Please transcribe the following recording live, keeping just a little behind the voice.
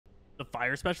The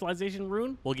Fire Specialization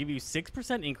Rune will give you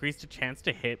 6% increase to chance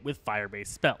to hit with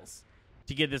fire-based spells.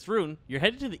 To get this rune, you're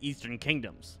headed to the Eastern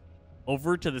Kingdoms,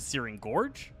 over to the Searing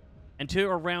Gorge, and to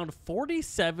around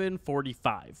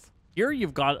 4745. Here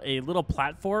you've got a little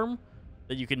platform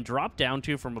that you can drop down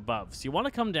to from above, so you want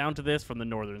to come down to this from the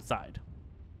northern side.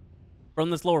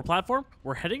 From this lower platform,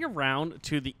 we're heading around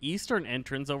to the eastern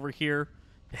entrance over here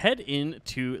to head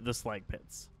into the slag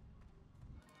pits.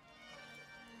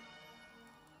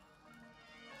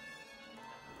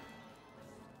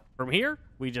 From here,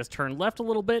 we just turn left a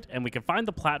little bit and we can find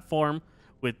the platform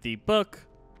with the book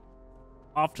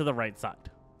off to the right side.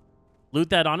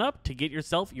 Loot that on up to get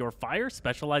yourself your Fire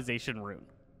Specialization Rune.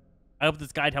 I hope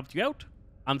this guide helped you out.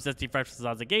 I'm Zesty Fresh with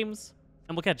Zaza Games,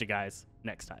 and we'll catch you guys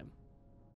next time.